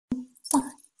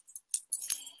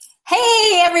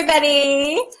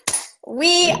everybody.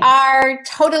 We are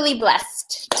totally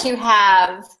blessed to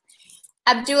have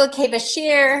Abdul K.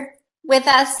 Bashir with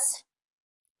us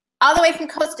all the way from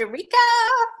Costa Rica.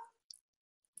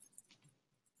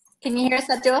 Can you hear us,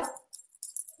 Abdul?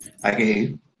 I can hear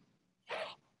you.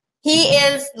 He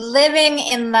is living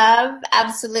in love,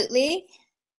 absolutely.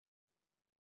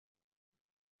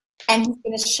 And he's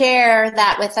going to share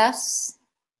that with us.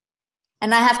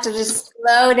 And I have to just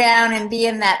slow down and be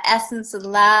in that essence of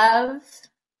love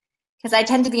because I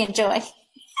tend to be in joy.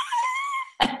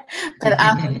 But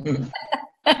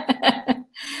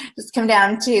just come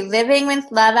down to living with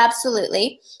love,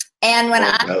 absolutely. And when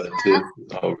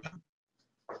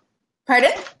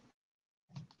Pardon?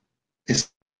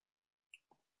 It's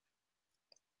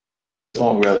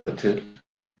all relative.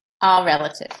 All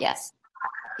relative, yes.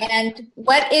 And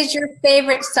what is your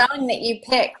favorite song that you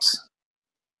picked?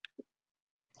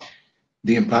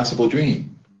 The Impossible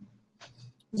Dream.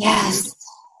 Yes,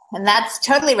 and that's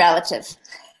totally relative.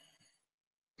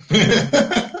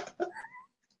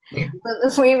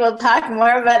 We will talk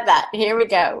more about that. Here we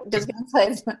go. Just gonna play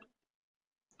this one.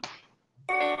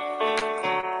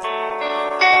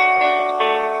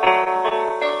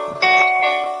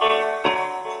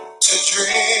 To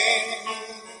dream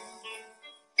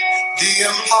the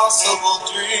impossible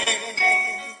dream,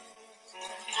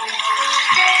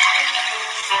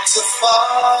 to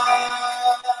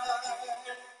find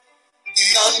the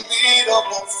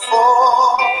unbeatable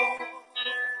force,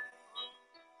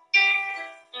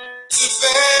 to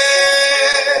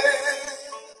bear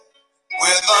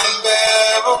with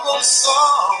unbearable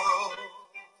sorrow,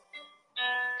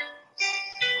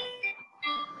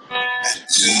 and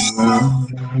to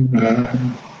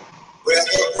where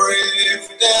the brave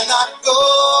dare not go,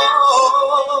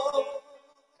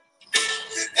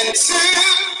 and to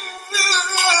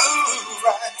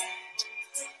right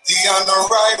the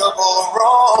unrightable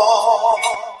wrong,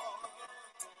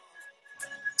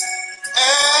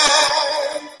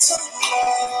 and to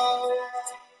love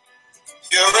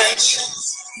your ancients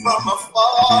from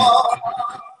afar,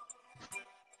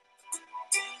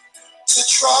 to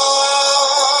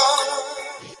try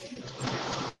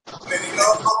when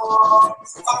your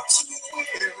arms are too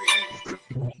weary,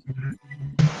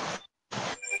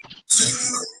 to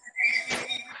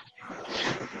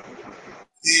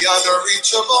the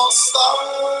unreachable star.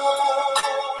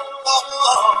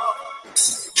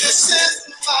 This is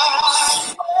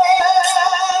my quest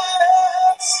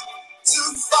to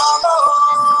follow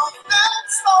that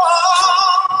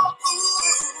star.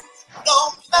 No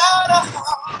matter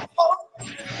how far,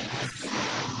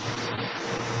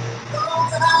 no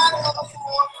matter how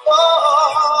far.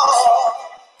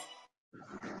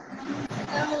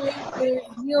 With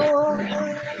your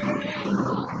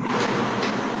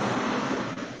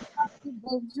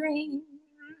impossible dream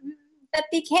that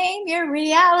became your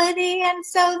reality, and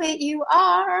so that you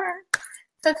are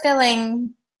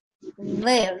fulfilling,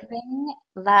 living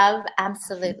love,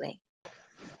 absolutely.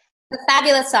 A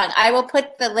fabulous song. I will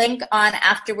put the link on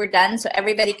after we're done so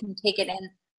everybody can take it in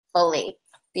fully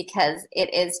because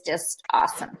it is just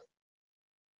awesome.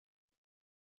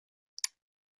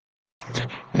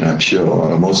 And I'm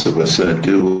sure most of us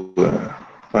do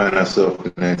find ourselves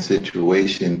in that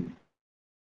situation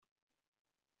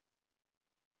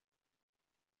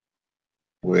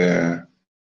where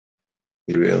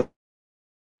we realize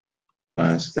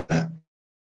that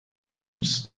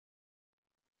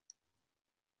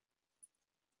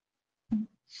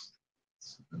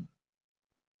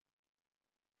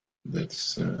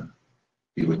let's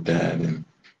be with that and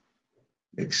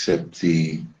accept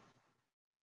the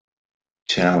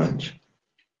challenge.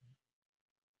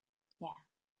 Yeah.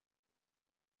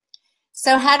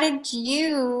 So how did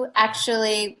you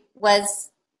actually, was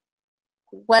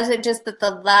it just that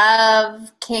the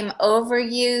love came over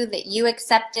you, that you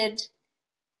accepted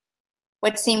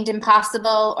what seemed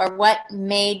impossible, or what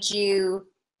made you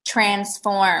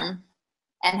transform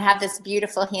and have this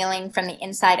beautiful healing from the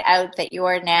inside out that you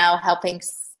are now helping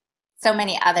so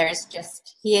many others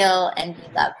just heal and be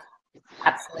loved?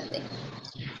 Absolutely.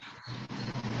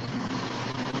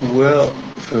 Well,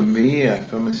 for me, I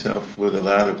found myself with a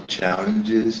lot of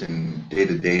challenges in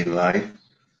day-to-day life.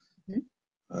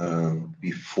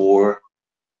 Before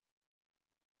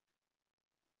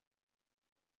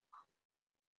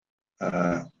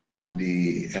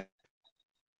the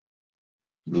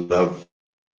love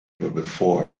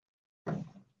before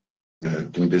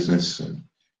doing business and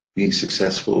being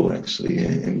successful actually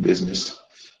in business,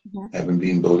 having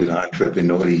been voted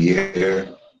Entrepreneur of the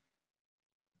Year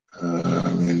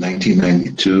in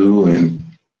 1992, and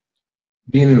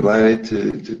being invited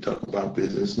to talk about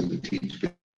business and to teach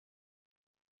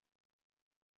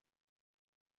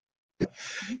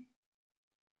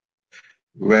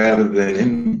rather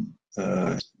than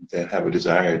that have a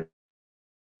desire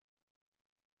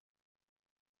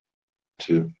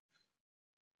to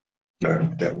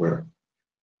that were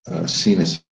seen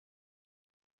as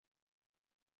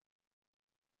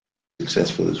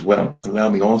successful as well.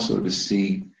 Allowed me also to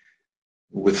see,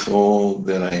 with all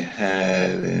that I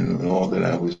had and all that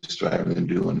I was striving to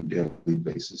do on a daily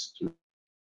basis,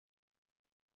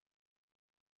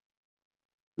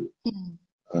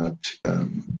 I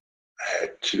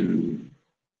had to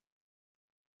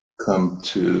come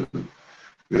to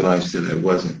realize that I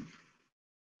wasn't.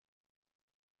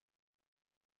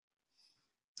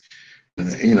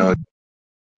 You know,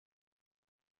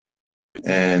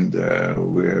 and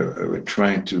we're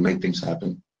trying to make things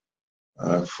happen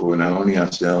for not only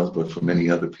ourselves but for many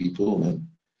other people. And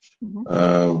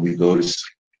we go to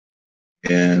sleep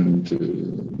and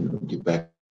get back.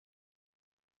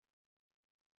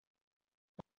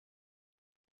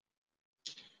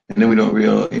 And then we don't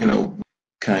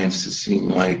kinds to seem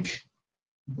like,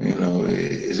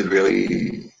 is it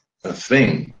really a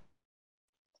thing?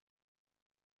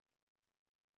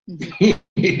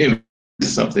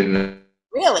 Something that,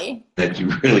 really, that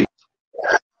you really,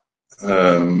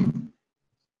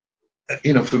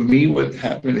 for me, what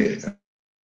happened is,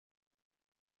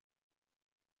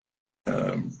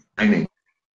 training,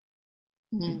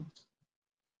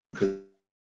 because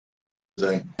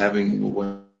I having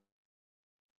one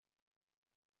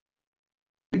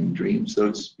dream,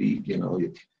 so to speak,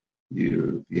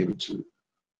 you're able to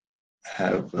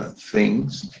have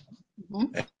things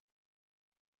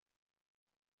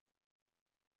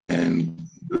and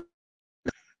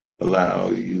allow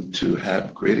you to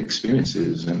have great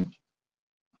experiences and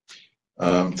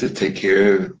to take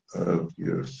care of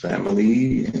your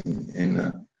family in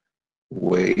a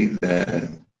way that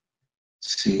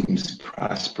seems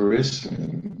prosperous,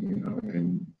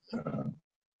 and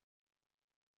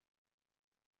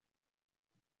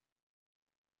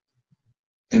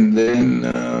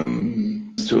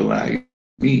then to allow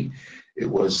me, it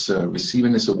was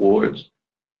receiving this award.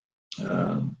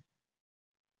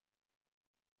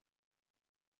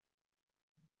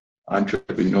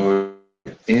 Entrepreneur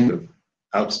in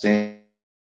outstanding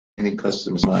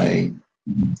customers, my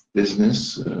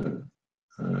business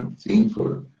theme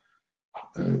for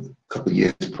a couple of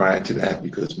years prior to that,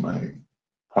 because my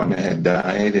partner had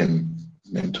died and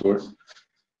mentor,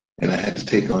 and I had to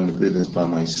take on the business by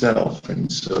myself.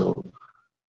 And so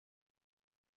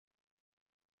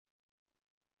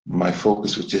my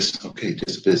focus was just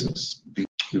business. We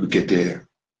would get there,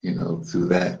 through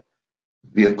that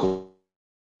vehicle,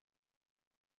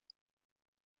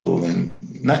 and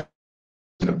not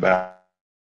about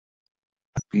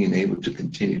being able to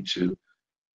continue to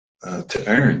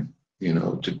earn,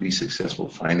 to be successful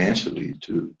financially,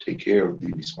 to take care of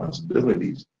the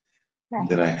responsibilities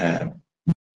that I have.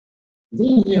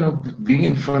 Being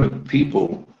in front of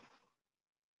people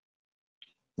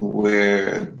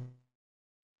where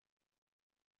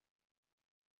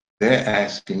they're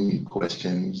asking you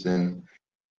questions and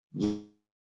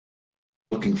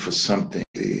looking for something.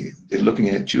 They're looking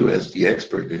at you as the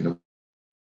expert in the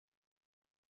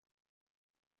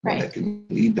that can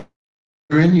lead them.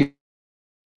 And you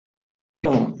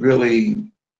don't really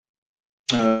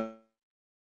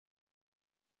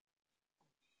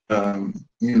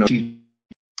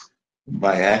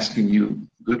by asking you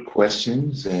good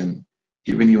questions and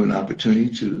giving you an opportunity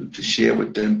to share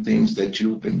with them things that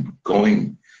you've been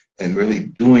going and really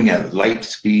doing at light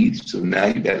speed. So now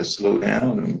you got to slow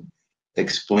down and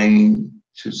explain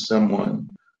to someone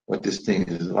what this thing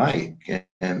is like.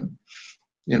 And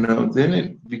then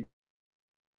it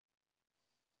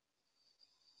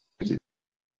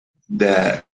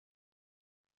that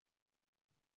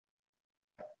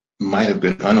might have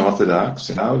been unorthodox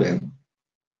out, and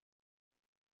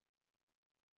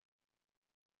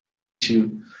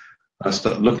you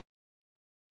start looking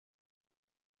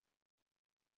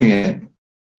at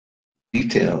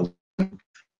details.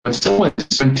 When someone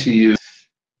turned to you,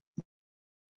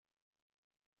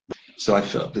 so I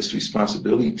felt this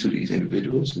responsibility to these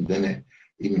individuals, and then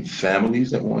even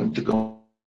families that wanted to go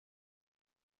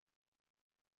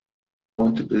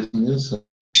into business.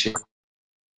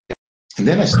 And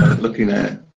then I started looking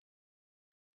at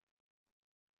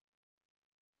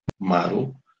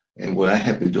model and what I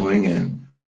had been doing, and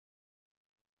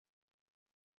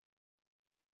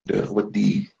what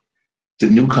the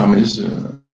newcomers,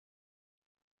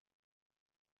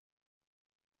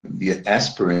 the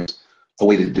aspirants, a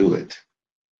way to do it.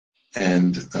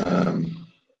 And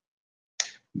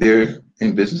they're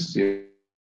in business.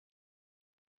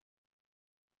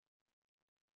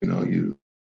 you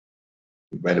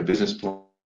write a business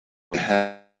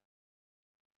plan,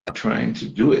 trying to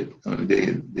do it on a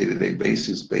day-to-day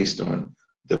basis based on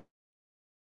the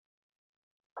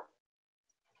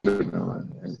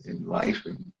in life,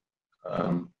 and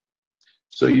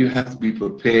so you have to be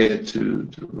prepared to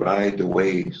ride the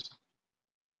waves.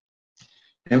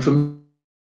 And for me,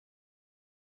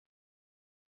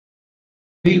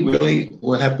 really,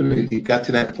 what happened, it got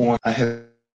to that point. I have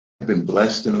been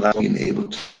blessed and allowed being able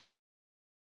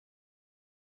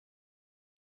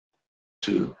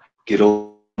to get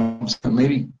over,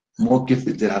 maybe more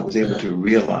gifted than I was able to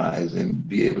realize and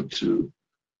be able to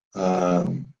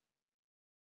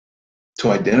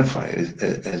identify it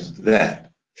as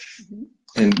that. Mm-hmm.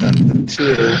 And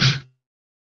until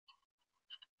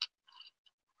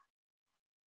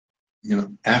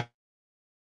after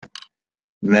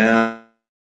now,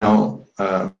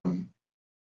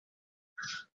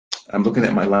 I'm looking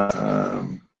at my life.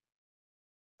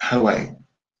 How do I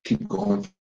keep going?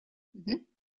 Mm-hmm.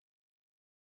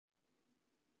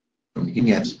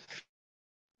 Yes,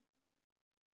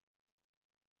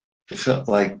 it felt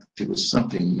like there was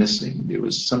something missing. There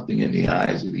was something in the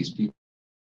eyes of these people.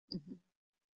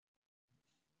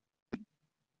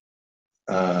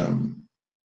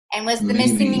 And was the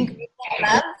missing ingredient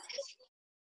love?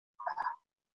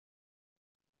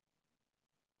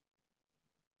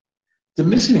 The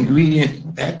missing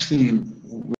ingredient actually,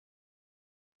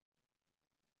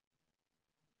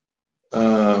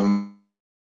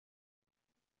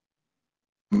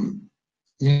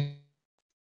 you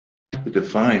have to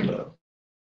define love.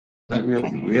 Not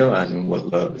really realizing what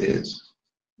love is.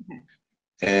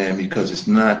 And because it's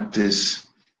not this,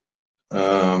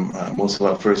 most of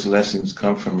our first lessons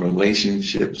come from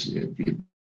relationships,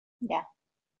 Yeah.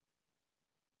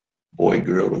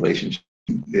 Boy-girl relationship.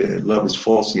 Love is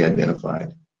falsely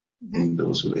identified in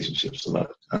those relationships a lot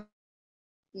of times.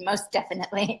 Most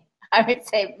definitely. I would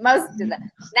say most of the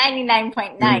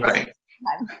 99.9. Right.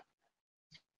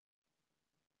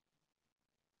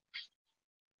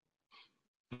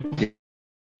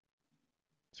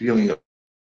 Feeling of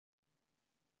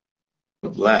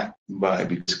lack by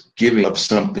giving up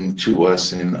something to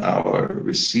us and our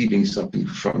receiving something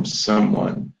from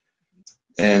someone.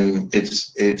 And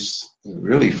it's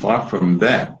really far from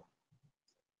that,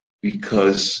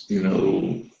 because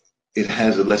it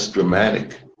has a less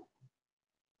dramatic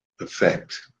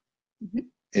effect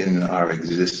in our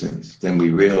existence than we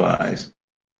realize.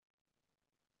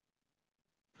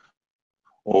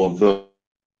 Although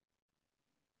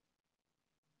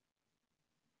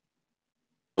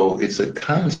it's a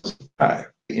constant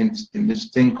drive in this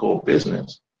thing called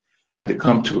business to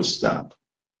come to a stop.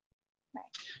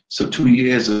 So 2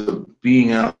 years of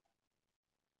being out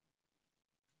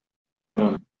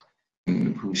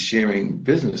and who's sharing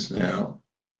business now,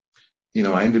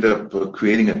 I ended up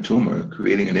creating a tumor,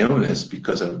 creating an illness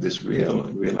because of this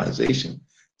realization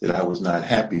that I was not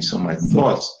happy. So my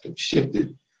thoughts have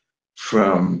shifted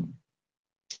from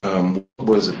what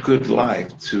was a good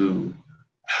life to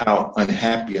how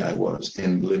unhappy I was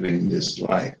in living this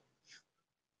life.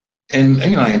 And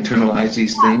I internalize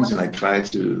these things and I try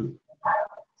to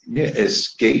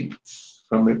escape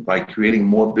from it by creating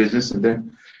more business. And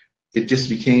then it just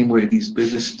became where these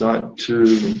business start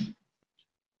to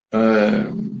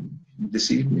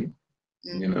deceive me.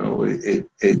 The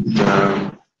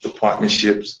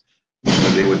partnerships,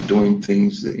 they were doing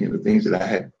things that, things that I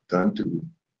had done to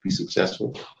be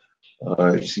successful.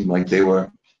 It seemed like they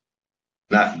were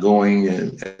not going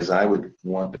as I would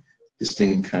want. These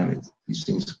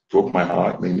things broke my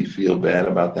heart, made me feel bad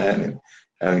about that and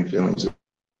having feelings.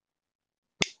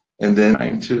 And then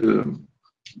trying to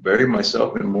bury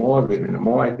myself in more of it. And the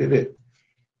more I did it,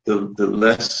 the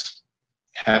less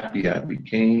happy I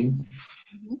became,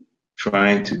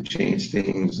 trying to change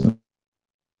things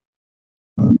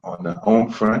on the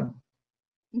home front.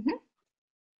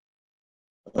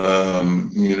 A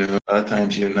lot of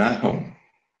times you're not home.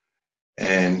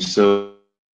 And so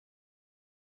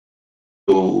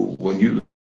when you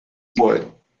what,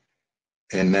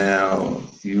 and now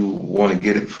you want to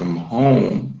get it from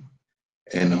home,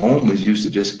 and home is used to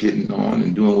just getting on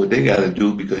and doing what they got to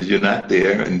do because you're not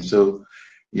there. And so,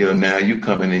 now you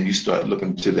come in and you start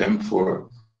looking to them for,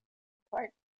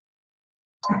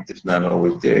 it's not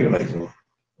always there. You're like, well,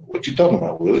 what you talking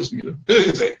about, Willis?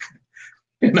 It's like,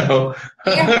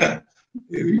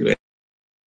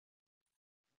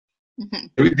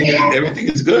 everything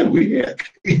is good. We here.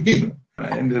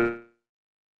 I ended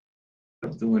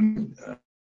up doing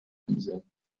to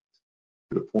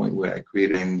the point where I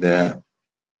created that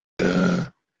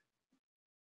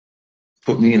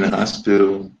put me in the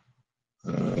hospital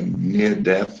near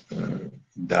death,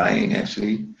 dying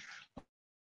actually,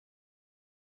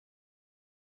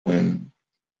 when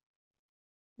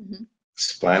Mhm.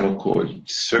 spinal cord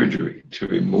surgery to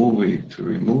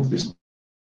remove this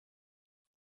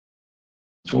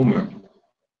tumor.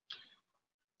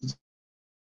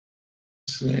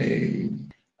 Say,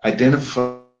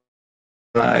 identify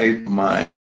my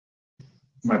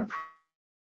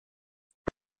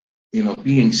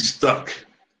being stuck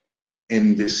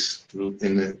in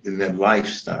that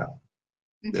lifestyle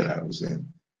that I was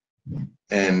in,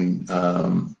 and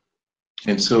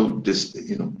so this,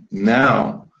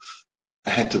 now I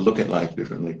had to look at life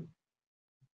differently.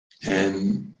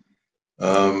 And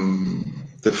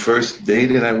the first day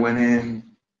that I went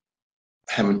in,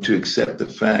 having to accept the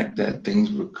fact that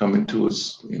things were coming to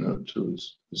us, to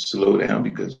slow down,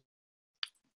 because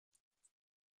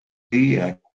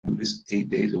I do this 8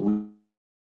 days a week.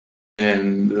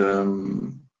 And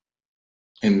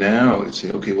now it's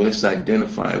okay, well, let's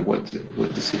identify what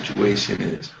the situation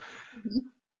is.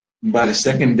 By the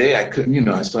second day, I couldn't,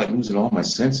 I started losing all my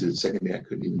senses. Second day, I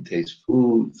couldn't even taste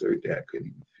food. Third day, I couldn't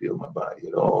even feel my body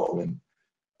at all. And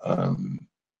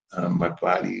my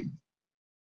body,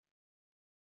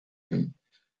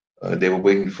 they were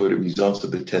waiting for the results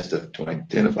of the test to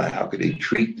identify how could they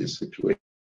treat this situation.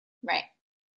 Right.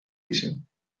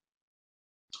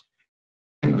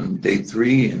 And on day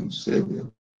 3, and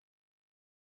said,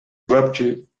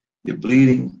 ruptured, you're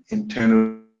bleeding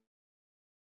internal.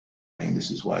 And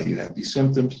this is why you have these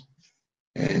symptoms,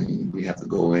 and we have to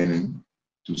go in and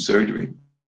do surgery.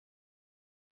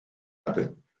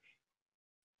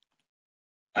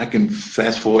 I can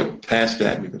fast forward past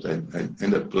that because I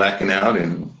end up blacking out,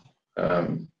 and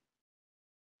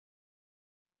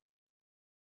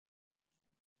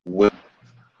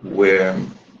where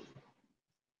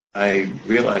I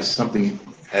realized something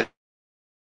had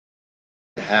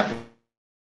happened.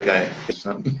 I had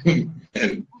something,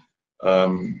 and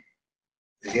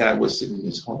here I was sitting in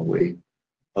this hallway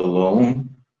alone,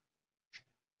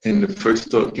 and the first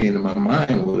thought came to my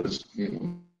mind was,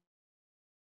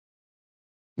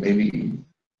 maybe,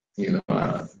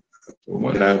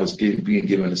 when I was being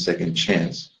given a second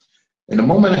chance. And the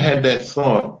moment I had that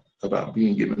thought about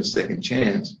being given a second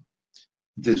chance,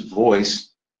 this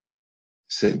voice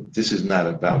said, "This is not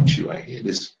about you." I hear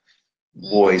this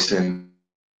voice, and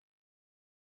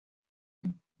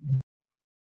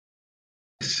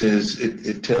it says,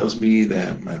 it tells me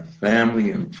that my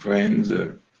family and friends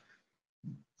are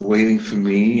waiting for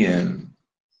me, and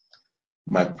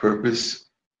my purpose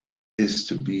is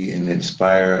to be an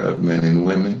inspirer of men and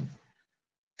women,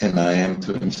 and I am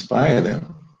to inspire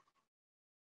them.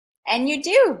 And you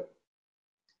do.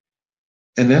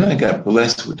 And then I got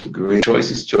blessed with the great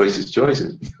choices.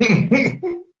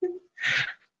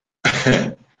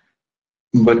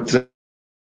 But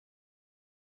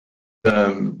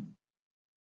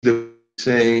they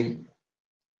say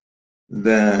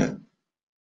that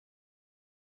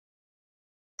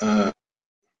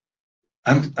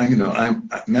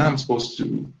I'm supposed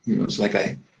to, it's like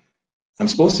I'm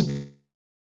supposed to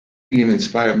be an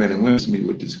inspired man and women to me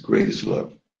with this greatest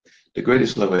love, the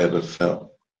greatest love I ever felt.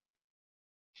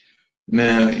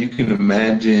 Now you can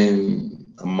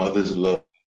imagine a mother's love,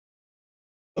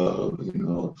 a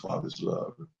father's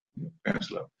love,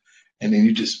 parents' love, and then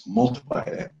you just multiply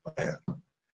that by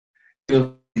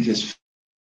just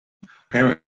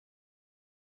parent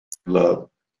love.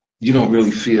 You don't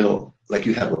really feel like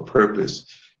you have a purpose.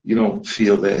 You don't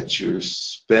feel that you're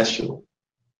special.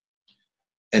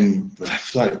 And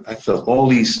I felt all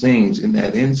these things in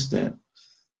that instant.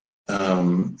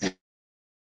 And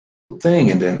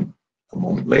then a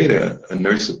moment later, a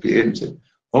nurse appeared and said,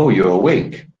 "Oh, you're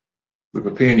awake. We're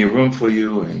preparing your room for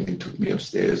you." And they took me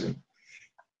upstairs, and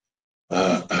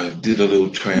I did a little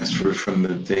transfer from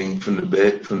the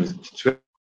bed, from the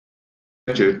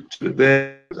stretcher to the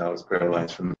bed, because I was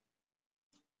paralyzed from.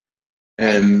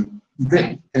 And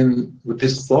with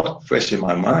this thought fresh in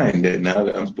my mind that now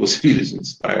that I'm supposed to be this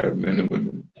inspired men and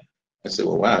women, I said,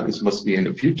 "Well, wow, this must be in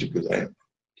the future, because I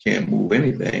can't move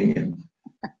anything." And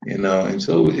and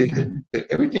so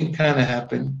everything kind of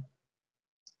happened.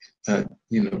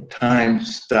 Time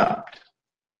stopped.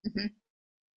 Mm-hmm.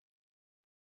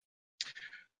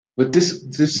 But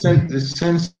this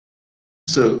sense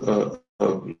of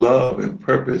love and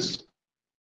purpose,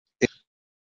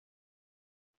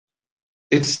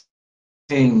 it's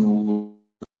thing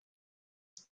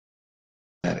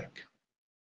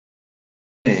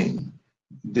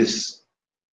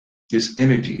this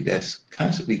energy that's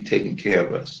constantly taking care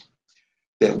of us,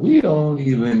 that we don't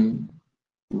even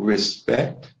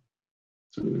respect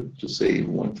to say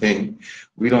one thing.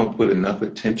 We don't put enough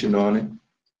attention on it.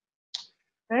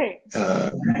 Right.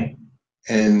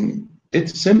 And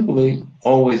it's simply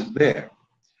always there.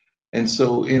 And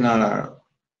so in our,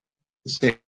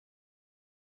 say,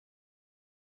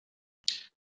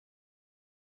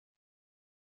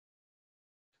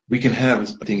 we can have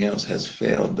something else has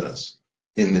failed us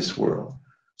in this world.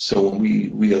 So when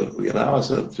we allow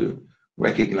ourselves to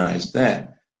recognize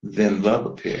that, then love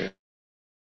appears.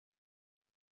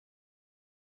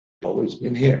 Always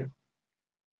been here.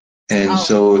 And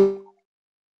so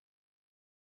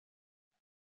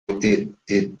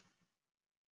it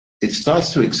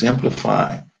starts to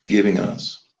exemplify giving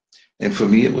us. And for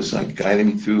me, it was like guiding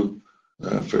me through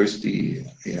first the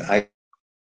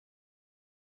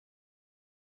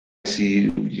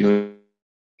ICU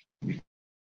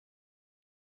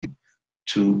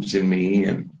tubes in me,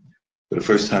 and for the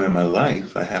first time in my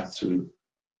life, I have to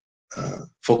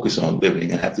focus on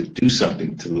living. I have to do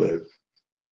something to live.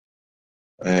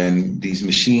 And these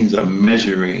machines are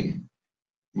measuring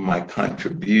my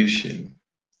contribution,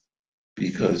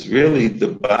 because really the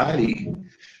body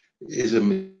is a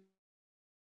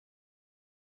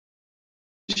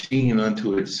machine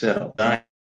unto itself. It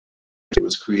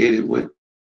was created with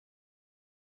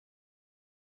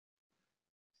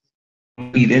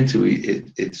feed into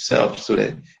itself so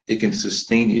that it can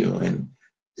sustain you. And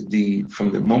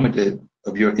from the moment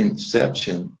of your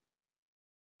inception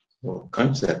or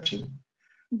conception,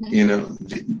 you know,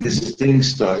 this thing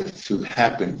started to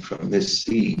happen from this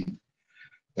seed,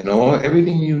 and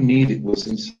everything you needed was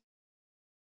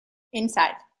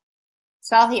Inside.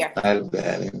 It's all here. inside of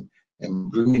that,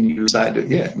 and bringing you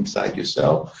inside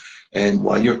yourself, and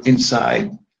while you're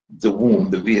inside the womb,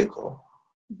 the vehicle,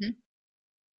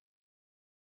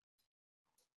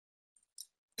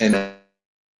 and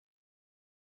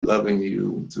loving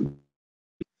you through,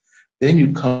 then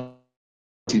you come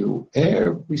to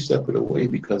every step of the way,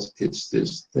 because it's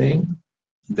this thing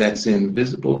that's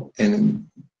invisible, and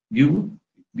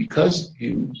because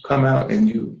you come out and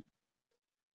you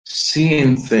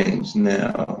seeing things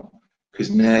now, because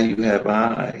now you have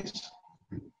eyes,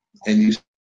 and you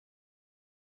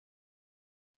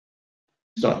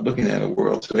start looking at a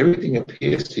world, so everything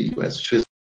appears to you as physical.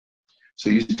 So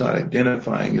you start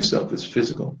identifying yourself as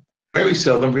physical. Very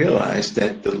seldom realize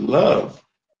that the love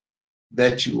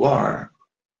that you are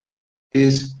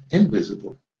is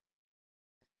invisible.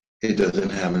 It doesn't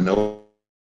have no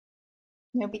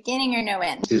beginning or no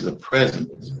end. It's a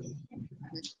presence,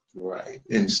 right?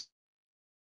 And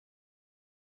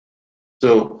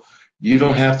so you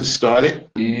don't have to start it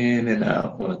in and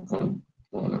out on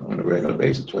a regular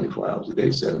basis, 24 hours a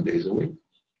day, 7 days a week.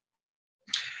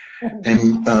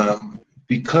 And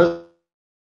because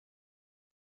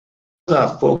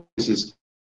our focus is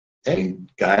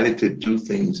guided to do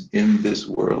things in this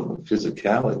world of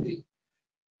physicality,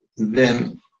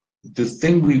 then the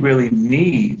thing we really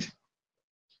need,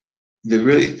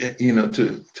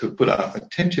 to put our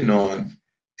attention on,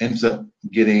 ends up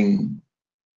getting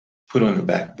put on the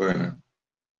back burner,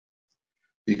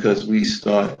 because we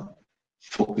start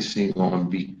focusing on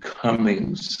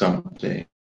becoming something.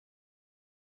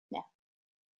 Yeah.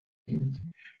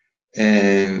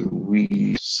 And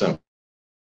something.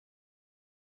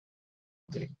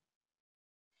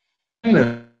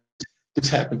 This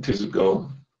happened 2 years ago,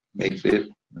 May 5th,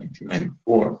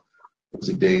 1994. It was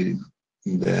the day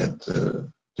that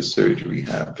the surgery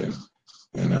happened,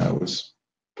 and I was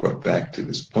brought back to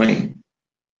this plane.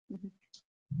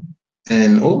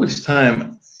 And over this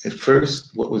time, at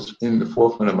first, what was in the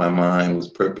forefront of my mind was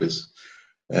purpose.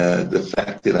 The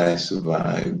fact that I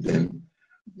survived, and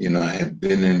I had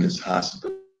been in this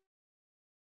hospital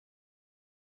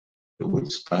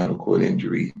with spinal cord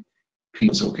injury.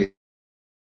 People say, okay,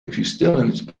 if you're still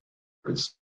in this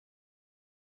purpose.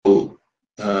 So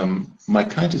my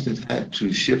consciousness had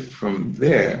to shift from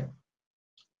there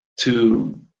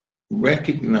to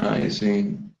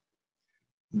recognizing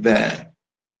that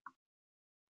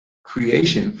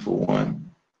creation, for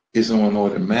one, is on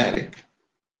automatic.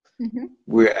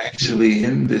 We're actually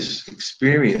in this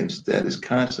experience that is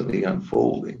constantly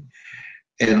unfolding.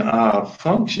 And our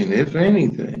function, if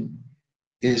anything,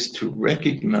 is to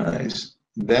recognize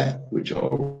that which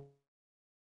already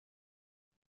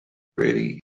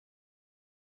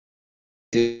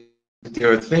is.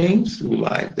 There are things through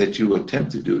life that you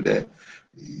attempt to do that,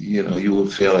 you will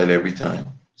fail at every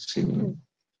time.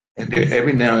 And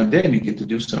every now and then you get to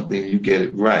do something and you get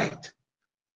it right.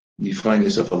 You find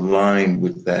yourself aligned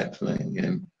with that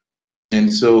thing. And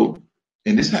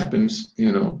this happens,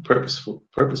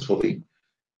 purposefully,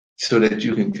 so that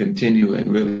you can continue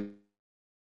and really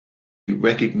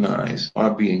recognize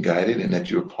are being guided and that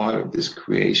you're part of this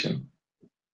creation.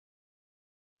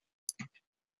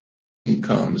 It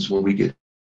comes when we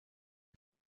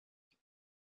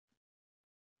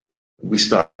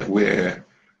start where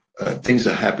things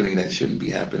are happening that shouldn't be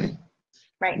happening.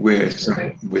 Right. Where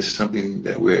something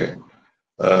that we're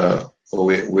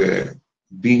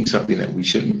being something that we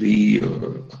shouldn't be,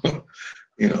 or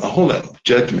a whole lot of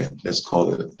judgment. Let's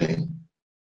call it a thing.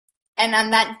 And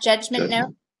on that judgment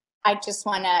note, I just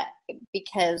want to,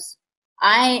 because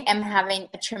I am having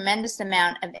a tremendous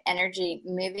amount of energy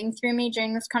moving through me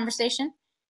during this conversation.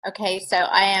 Okay, so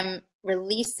I am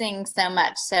releasing so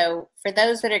much. So for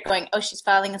those that are going, oh, she's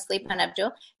falling asleep on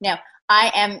Abdul. No,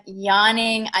 I am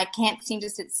yawning. I can't seem to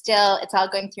sit still. It's all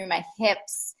going through my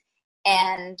hips.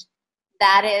 And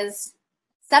that is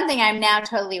something I'm now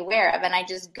totally aware of. And I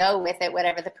just go with it,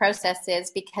 whatever the process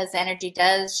is, because energy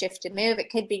does shift and move. It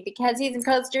could be because he's in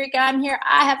Costa Rica, I'm here.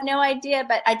 I have no idea.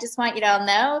 But I just want you to all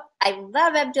know, I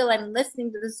love Abdul. I'm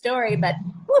listening to the story, but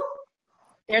whew,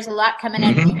 there's a lot coming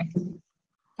in here.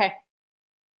 Okay.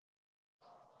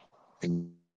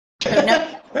 So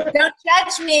no, don't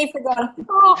judge me for going,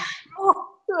 oh.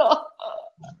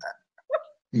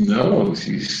 No,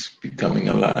 she's becoming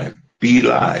alive. Be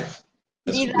live.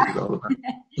 That's what it's all about.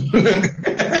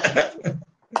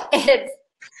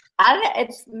 I don't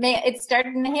know, it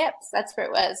started in the hips. That's where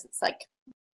it was. It's like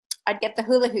I'd get the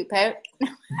hula hoop out.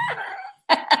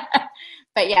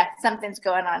 But yeah, something's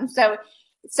going on. So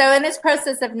in this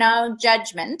process of no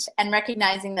judgment and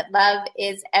recognizing that love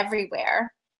is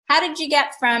everywhere, how did you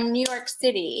get from New York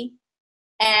City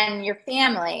and your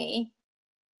family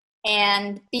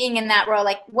and being in that role?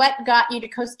 Like, what got you to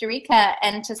Costa Rica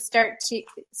and to start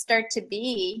to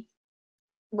be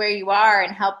where you are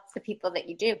and help the people that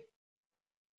you do?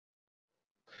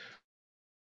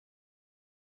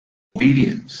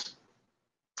 Obedience,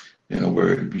 in a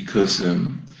word, because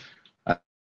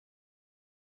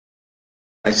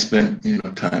I spent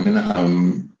time in the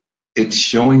house. It's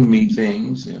showing me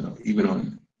things, even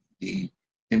on the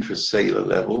intracellular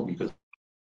level, because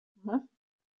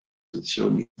it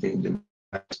showed me things in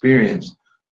my experience.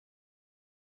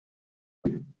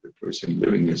 The person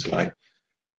living this life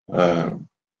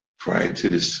prior to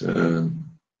this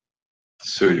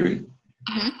surgery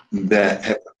that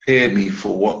had prepared me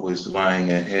for what was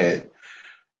lying ahead.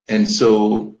 And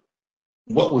so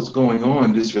what was going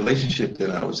on, this relationship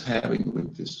that I was having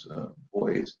with this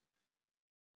boy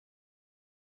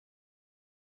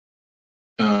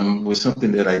was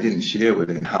something that I didn't share with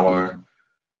him.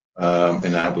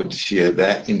 And I would share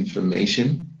that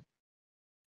information,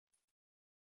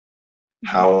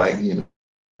 how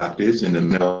doctors in the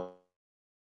male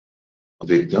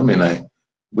victim, and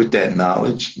with that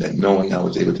knowledge, that knowing, I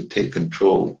was able to take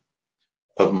control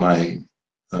of my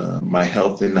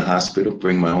health in the hospital,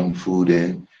 bring my own food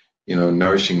in,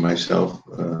 nourishing myself,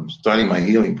 starting my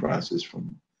healing process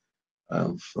from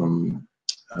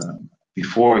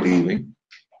before leaving,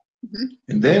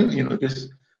 and then just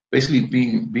basically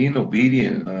being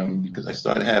obedient, because I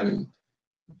started having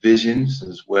visions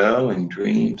as well and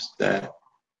dreams that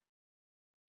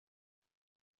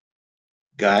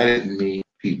guided me,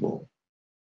 people,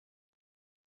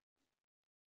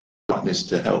 partners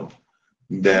to help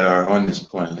that are on this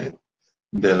planet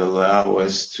that allow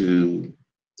us to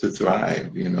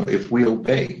thrive, if we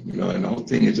obey, and the whole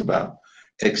thing is about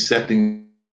accepting.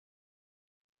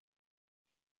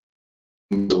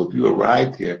 So if you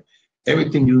arrived here,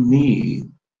 everything you need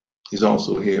is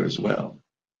also here as well.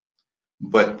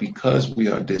 But because we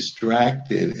are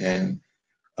distracted and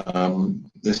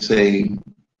let's say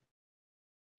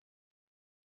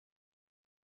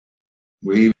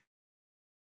we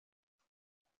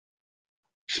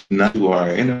not to our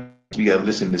inner, we got to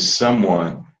listen to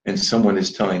someone, and someone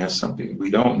is telling us something we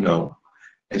don't know,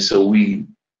 and so we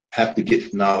have to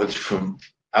get knowledge from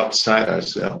outside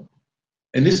ourselves,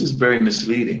 and this is very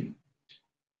misleading.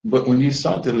 But when you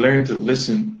start to learn to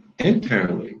listen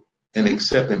internally and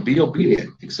accept and be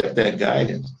obedient, accept that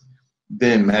guidance,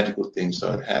 then magical things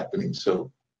start happening.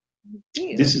 So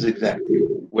this is exactly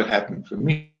what happened for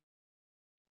me.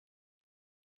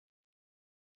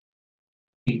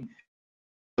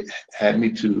 It had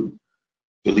me to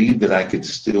believe that I could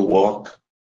still walk.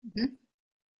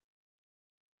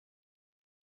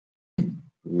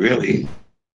 Really,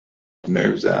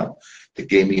 nerves out that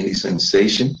gave me any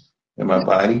sensation in my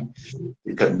body.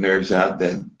 It cut nerves out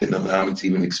that didn't allow me to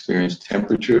even experience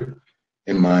temperature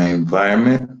in my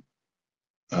environment.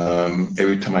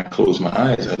 Every time I closed my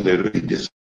eyes, I literally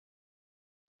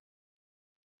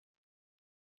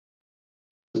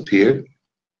disappeared.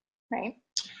 Right.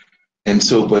 And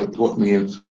so, but what me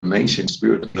information,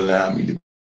 Spirit allowed me to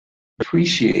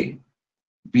appreciate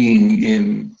being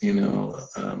in,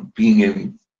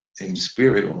 being in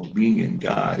spirit or being in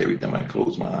God every time I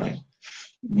close my eyes,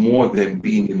 more than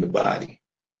being in the body,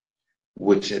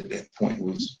 which at that point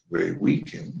was very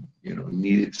weak and,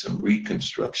 needed some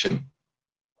reconstruction.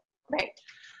 Right.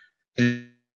 And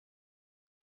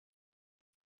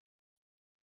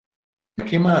I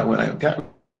came out when I got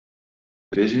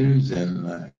visions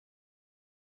and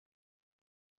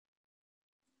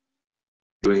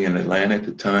doing in Atlanta at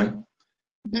the time.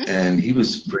 Mm-hmm. And he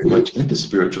was very much into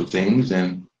spiritual things.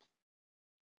 And,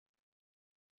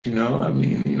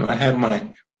 I had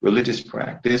my religious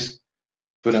practice,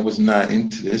 but I was not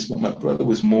into this. But my brother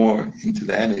was more into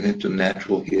that and into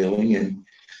natural healing. And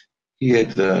he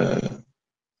had,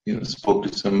 spoke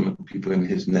to some people in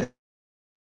his network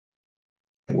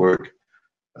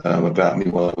about me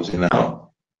while I was in and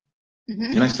out.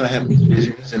 Mm-hmm. And I started having these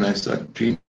visions and I started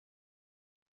dreaming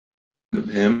of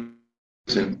him.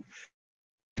 And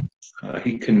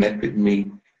he connected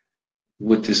me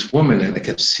with this woman that I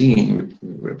kept seeing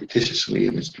repetitiously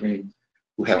in this dream,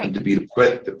 who happened to be the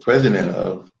president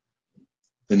of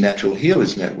the Natural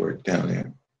Healers Network down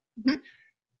there. Mm-hmm.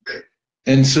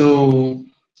 And so,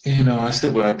 I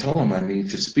said, well, I told him I need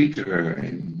to speak to her.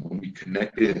 And when we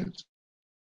connected and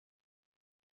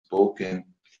spoke, and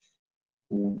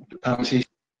the conversation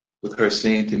with her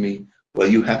saying to me, well,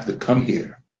 you have to come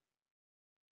here.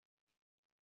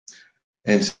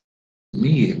 And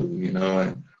me,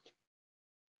 I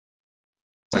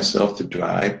myself to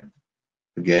drive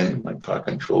again, my car,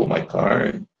 control my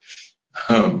car,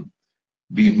 and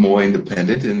be more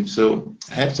independent. And so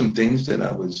I had some things that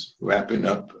I was wrapping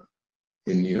up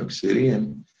in New York City,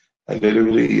 and I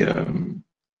literally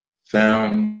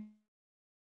found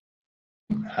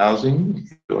housing in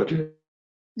Georgia,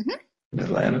 mm-hmm. in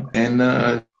Atlanta, and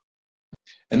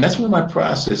that's where my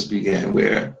process began,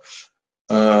 where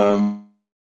I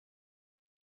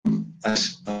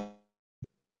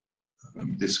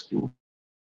this group,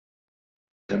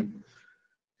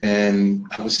 and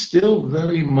I was still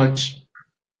very much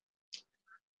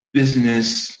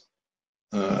business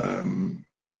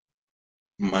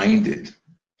minded,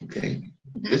 okay,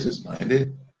 business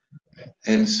minded.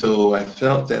 And so I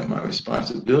felt that my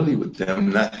responsibility with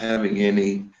them, not having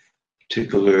any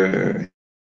particular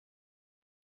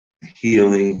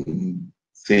healing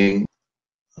thing,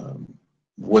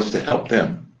 was to help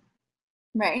them.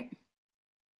 Right.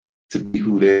 To be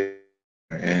who they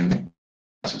are, and the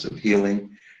process of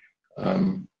healing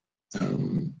from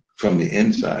the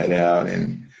inside out,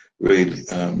 and really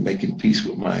making peace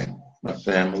with my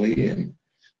family, and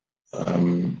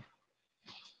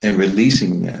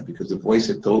releasing that, because the voice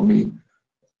had told me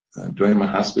during my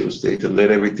hospital stay to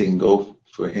let everything go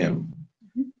for him.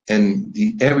 Mm-hmm. And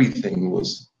the everything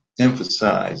was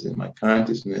emphasized in my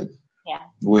consciousness,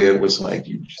 where it was like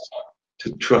you just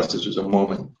to trust. This was a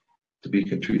moment to be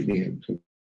completely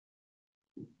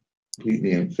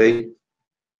in faith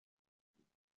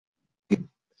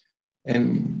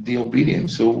and the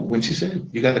obedience. So when she said,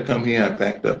 you got to come here, I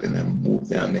backed up and then moved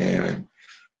down there, and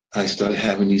I started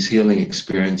having these healing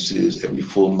experiences every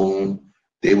full moon.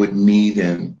 They would meet,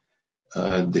 and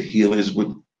the healers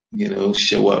would,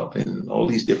 show up in all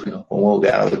these different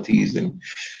modalities. And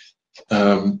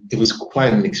it was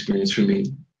quite an experience for me,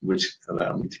 which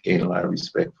allowed me to gain a lot of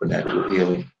respect for natural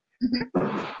healing.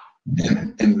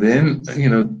 Mm-hmm. And then,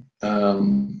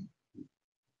 on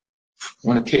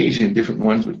occasion, different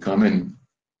ones would come and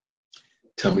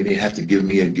tell me they have to give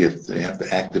me a gift. They have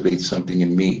to activate something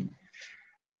in me.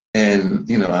 And,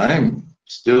 I'm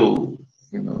still,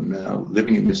 now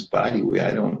living in this body where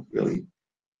I don't really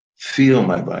feel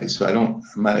my body. So I'm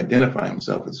not identifying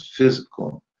myself as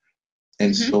physical.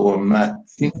 And mm-hmm. so I'm not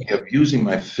thinking of using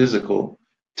my physical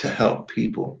to help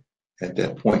people at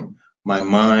that point. My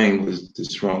mind was the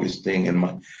strongest thing,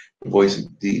 and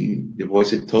the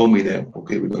voice had told me that,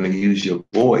 okay, we're going to use your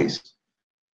voice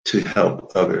to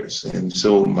help others. And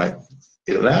so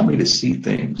it allowed me to see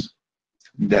things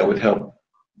that would help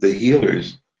the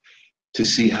healers to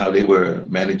see how they were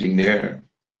managing their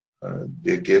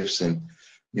gifts. And,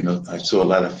 I saw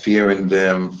a lot of fear in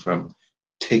them from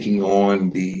taking on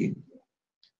the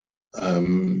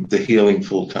healing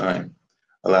full time.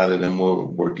 A lot of them were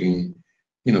working,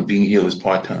 being healers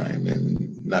part time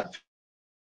and not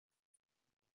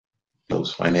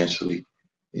those financially,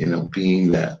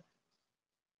 being that.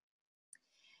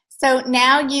 So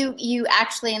now you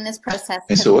actually in this process.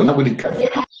 And so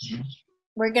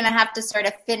we're going to have to sort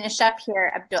of finish up here,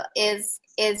 Abdul. Is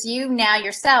you now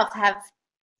yourself have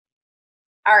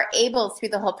are able through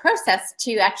the whole process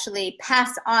to actually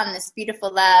pass on this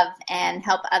beautiful love and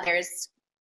help others,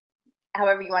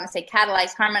 however you want to say,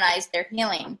 catalyze, harmonize their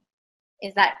healing.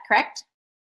 Is that correct?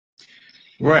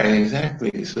 Right,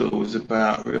 exactly. So it was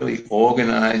about really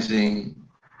organizing,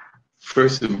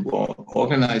 first of all,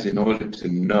 organize in order to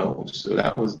know. So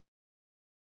that was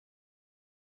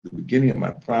the beginning of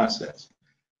my process.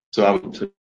 So I would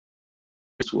to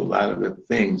a lot of the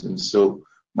things. And so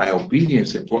my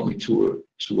obedience had brought me to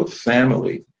a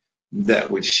family that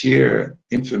would share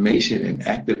information and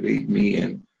activate me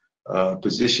and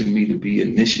position me to be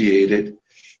initiated.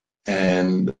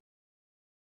 And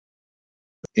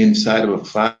inside of a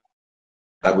fire,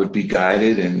 I would be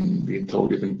guided and be told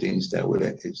different things that would,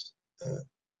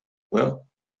 well,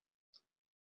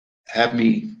 have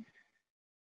me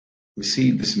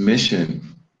receive this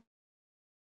mission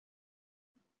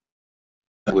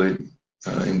that would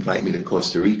invite me to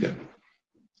Costa Rica.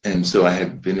 And so I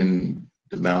had been in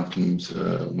the mountains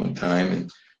one time,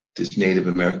 and this Native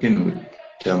American would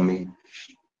tell me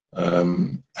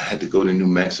I had to go to New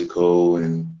Mexico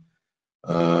and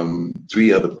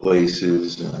 3 other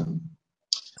places.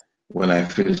 When I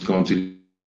finished going to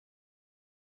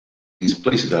these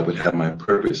places, I would have my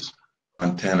purpose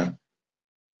antenna.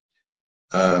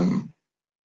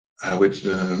 I would,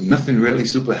 nothing really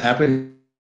super happened.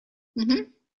 Mm-hmm.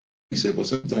 He said, well,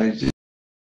 sometimes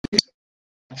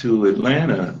to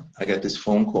Atlanta, I got this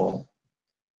phone call,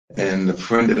 and the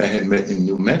friend that I had met in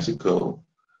New Mexico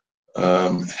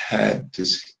had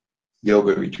this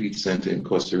yoga retreat center in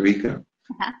Costa Rica.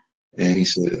 Uh-huh. And he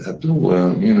said, Abdul,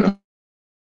 well, you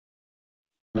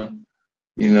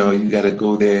got to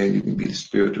go there. You can be the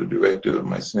spiritual director of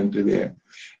my center there.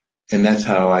 And that's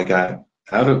how I got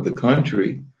out of the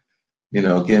country,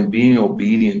 again, being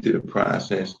obedient to the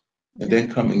process, and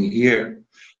then coming here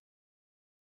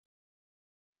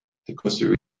to Costa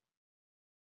Rica,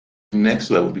 next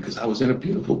level, because I was in a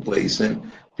beautiful place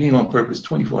and being on purpose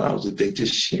 24 hours a day,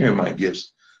 just sharing my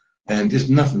gifts. And there's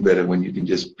nothing better when you can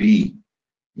just be,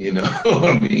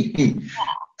 I mean,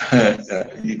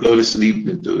 you go to sleep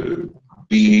into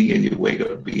being and you wake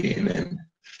up being.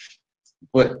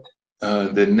 But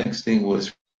the next thing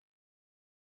was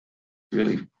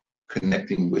really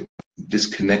connecting with this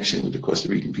connection with the Costa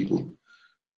Rican people.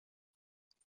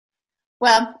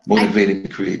 Well, motivated me to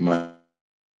create my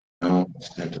own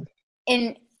center.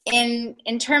 In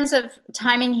terms of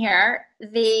timing here,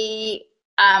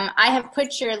 I have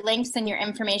put your links and your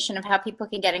information of how people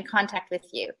can get in contact with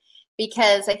you,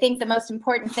 because I think the most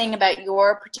important thing about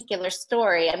your particular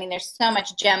story, I mean, there's so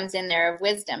much gems in there of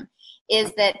wisdom,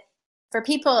 is that for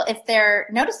people, if they're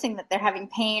noticing that they're having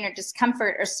pain or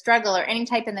discomfort or struggle or any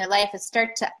type in their life, is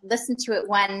start to listen to it,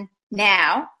 one,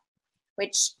 now,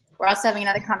 which we're also having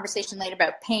another conversation later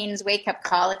about pain's wake-up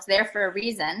call. It's there for a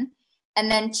reason.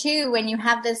 And then 2, when you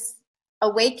have this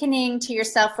awakening to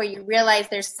yourself where you realize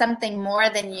there's something more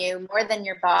than you, more than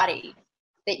your body,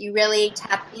 that you really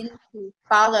tap into,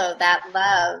 follow that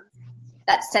love,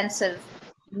 that sense of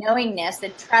knowingness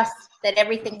and trust that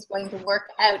everything's going to work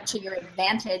out to your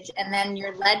advantage, and then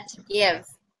you're led to give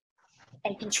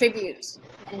and contribute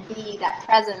and be that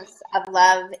presence of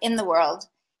love in the world.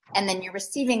 And then you're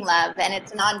receiving love, and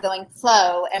it's an ongoing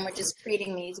flow, and we're just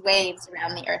creating these waves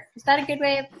around the earth. Is that a good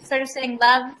way of sort of saying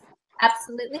love?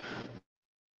 Absolutely.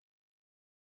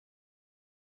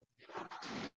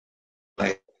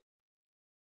 Like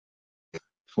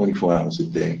 24 hours a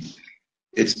day.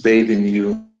 It's bathing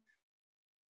you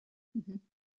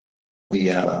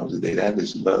 20 hours a day. That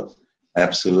is love.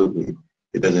 Absolutely.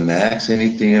 It doesn't ask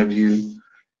anything of you.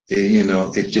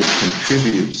 It just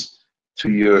contributes to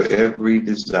your every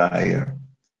desire.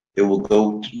 It will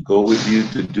go with you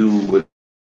to do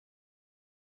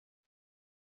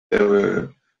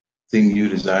whatever thing you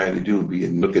desire to do. Be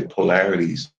it look at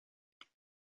polarities.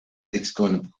 It's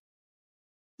going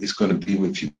to be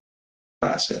with you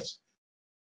process.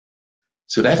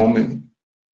 So that moment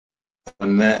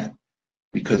on that,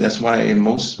 because that's why in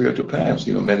most spiritual paths,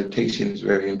 meditation is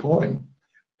very important,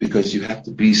 because you have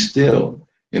to be still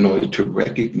in order to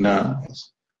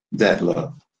recognize that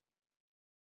love.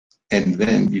 And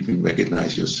then you can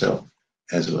recognize yourself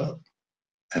as love.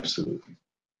 Absolutely.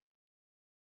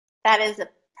 That is a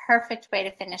perfect way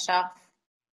to finish off.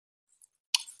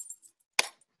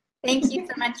 Thank you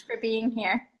so much for being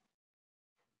here.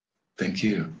 Thank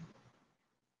you.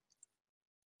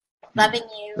 Loving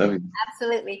you. Love you.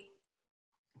 Absolutely.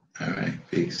 All right.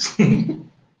 Peace.